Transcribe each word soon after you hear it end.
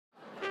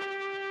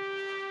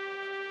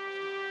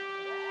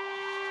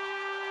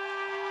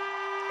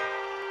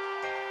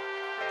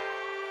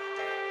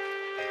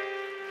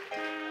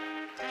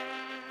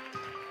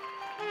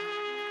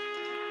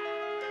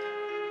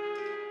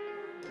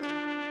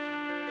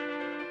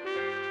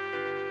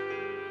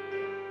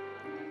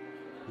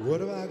What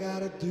do I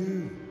gotta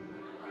do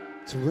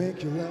to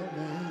make you love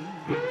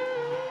me?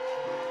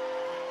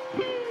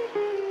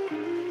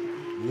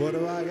 What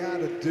do I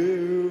gotta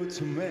do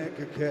to make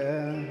you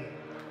care?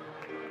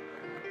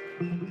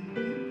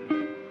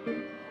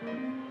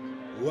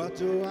 What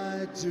do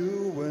I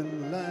do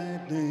when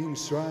lightning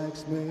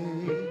strikes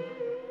me?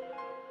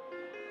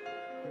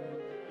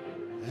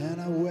 And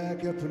I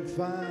wake up and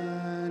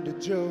find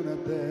that you're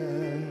not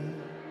there.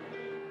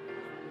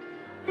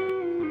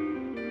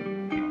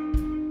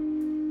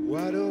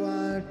 What do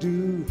I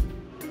do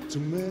to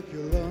make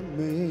you love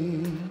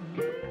me?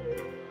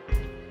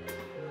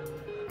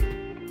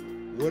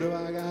 What do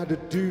I got to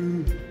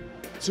do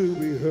to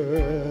be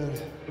heard?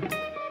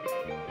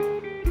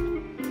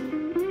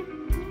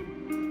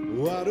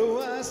 What do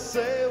I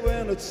say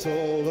when it's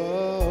all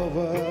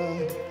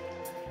over?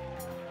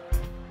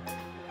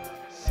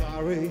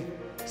 Sorry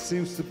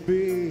seems to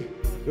be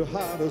the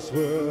hardest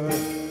word.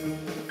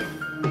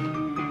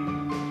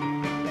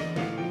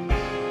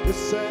 It's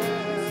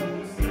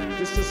sad,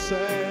 it's a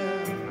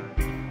sad,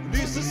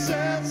 it's a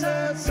sad,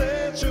 sad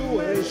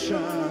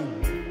situation,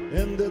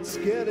 and it's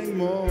getting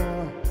more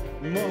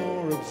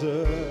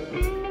absurd.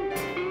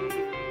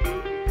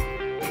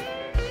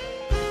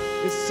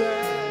 It's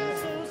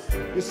sad,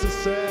 it's a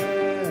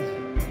sad,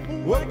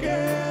 why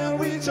can't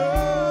we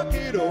talk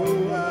it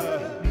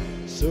over?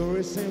 So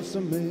it seems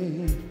to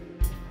me,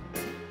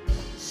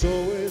 so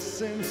it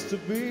seems to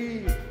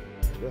be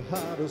the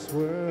hardest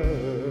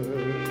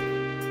word.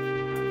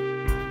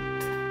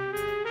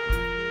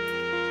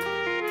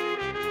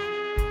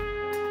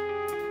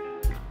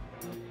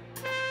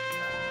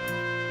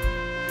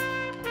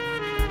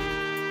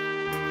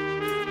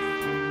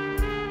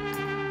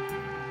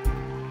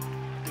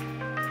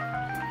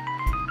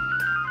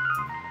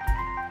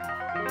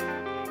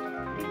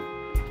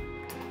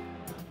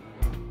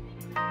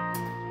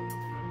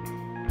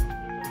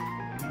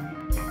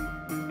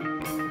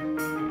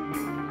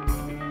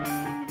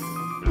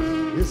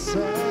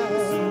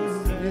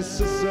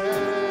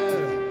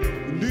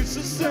 It's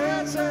a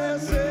sad,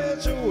 sad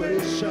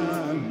situation,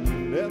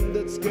 and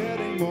it's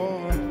getting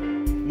more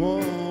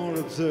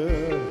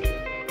absurd.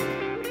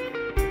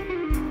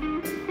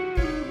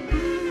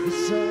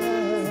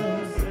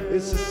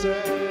 It's a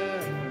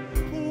sad,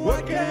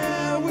 why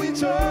can't we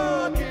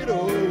talk it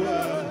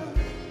over?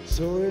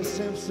 So it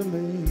seems to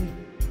me,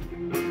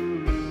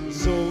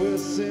 so it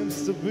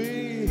seems to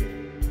be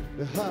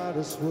the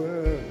hardest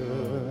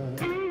word.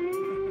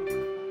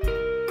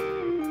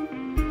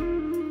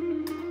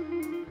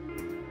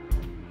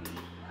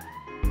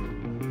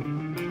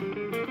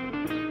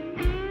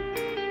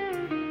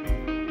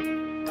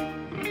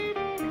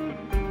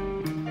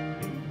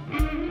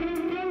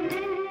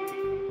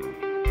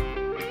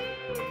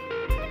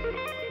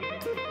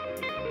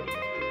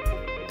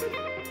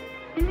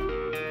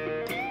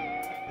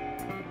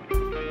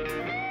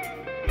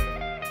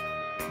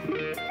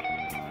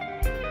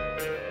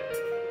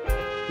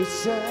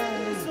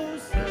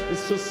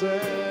 It's so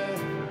sad,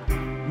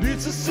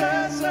 it's a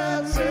sad,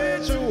 sad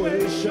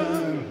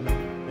situation,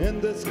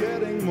 and it's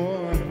getting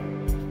more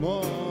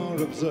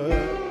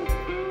absurd.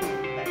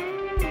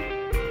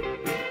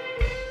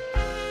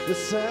 It's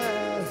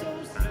sad,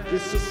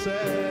 it's so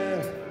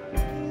sad,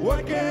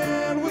 why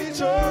can't we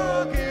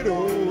talk it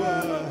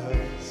over?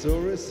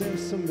 So it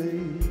seems to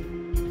me,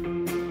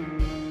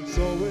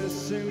 so it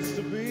seems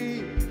to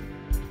be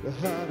the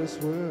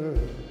hardest word.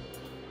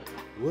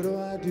 What do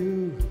I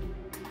do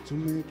to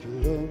make you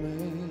love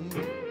me?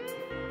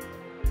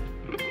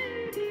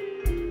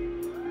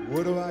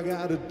 What do I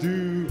gotta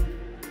do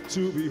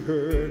to be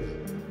heard?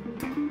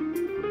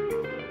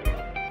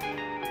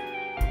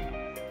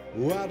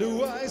 What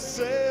do I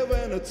say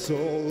when it's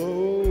all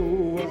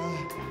over?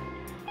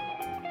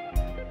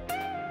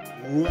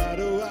 What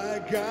do I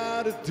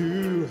gotta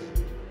do?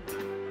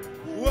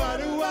 What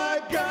do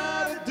I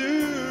gotta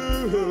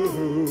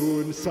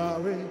do? And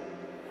sorry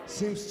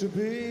seems to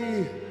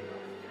be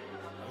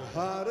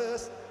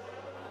hardest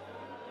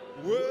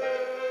word.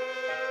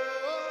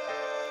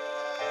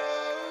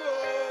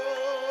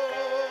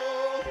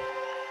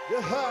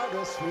 The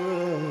hardest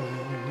word.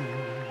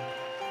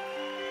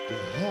 The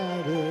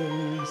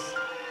hardest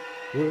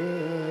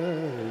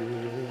word.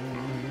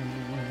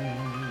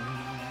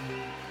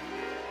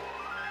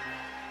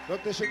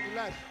 Çok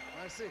teşekkürler.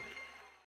 Mersi.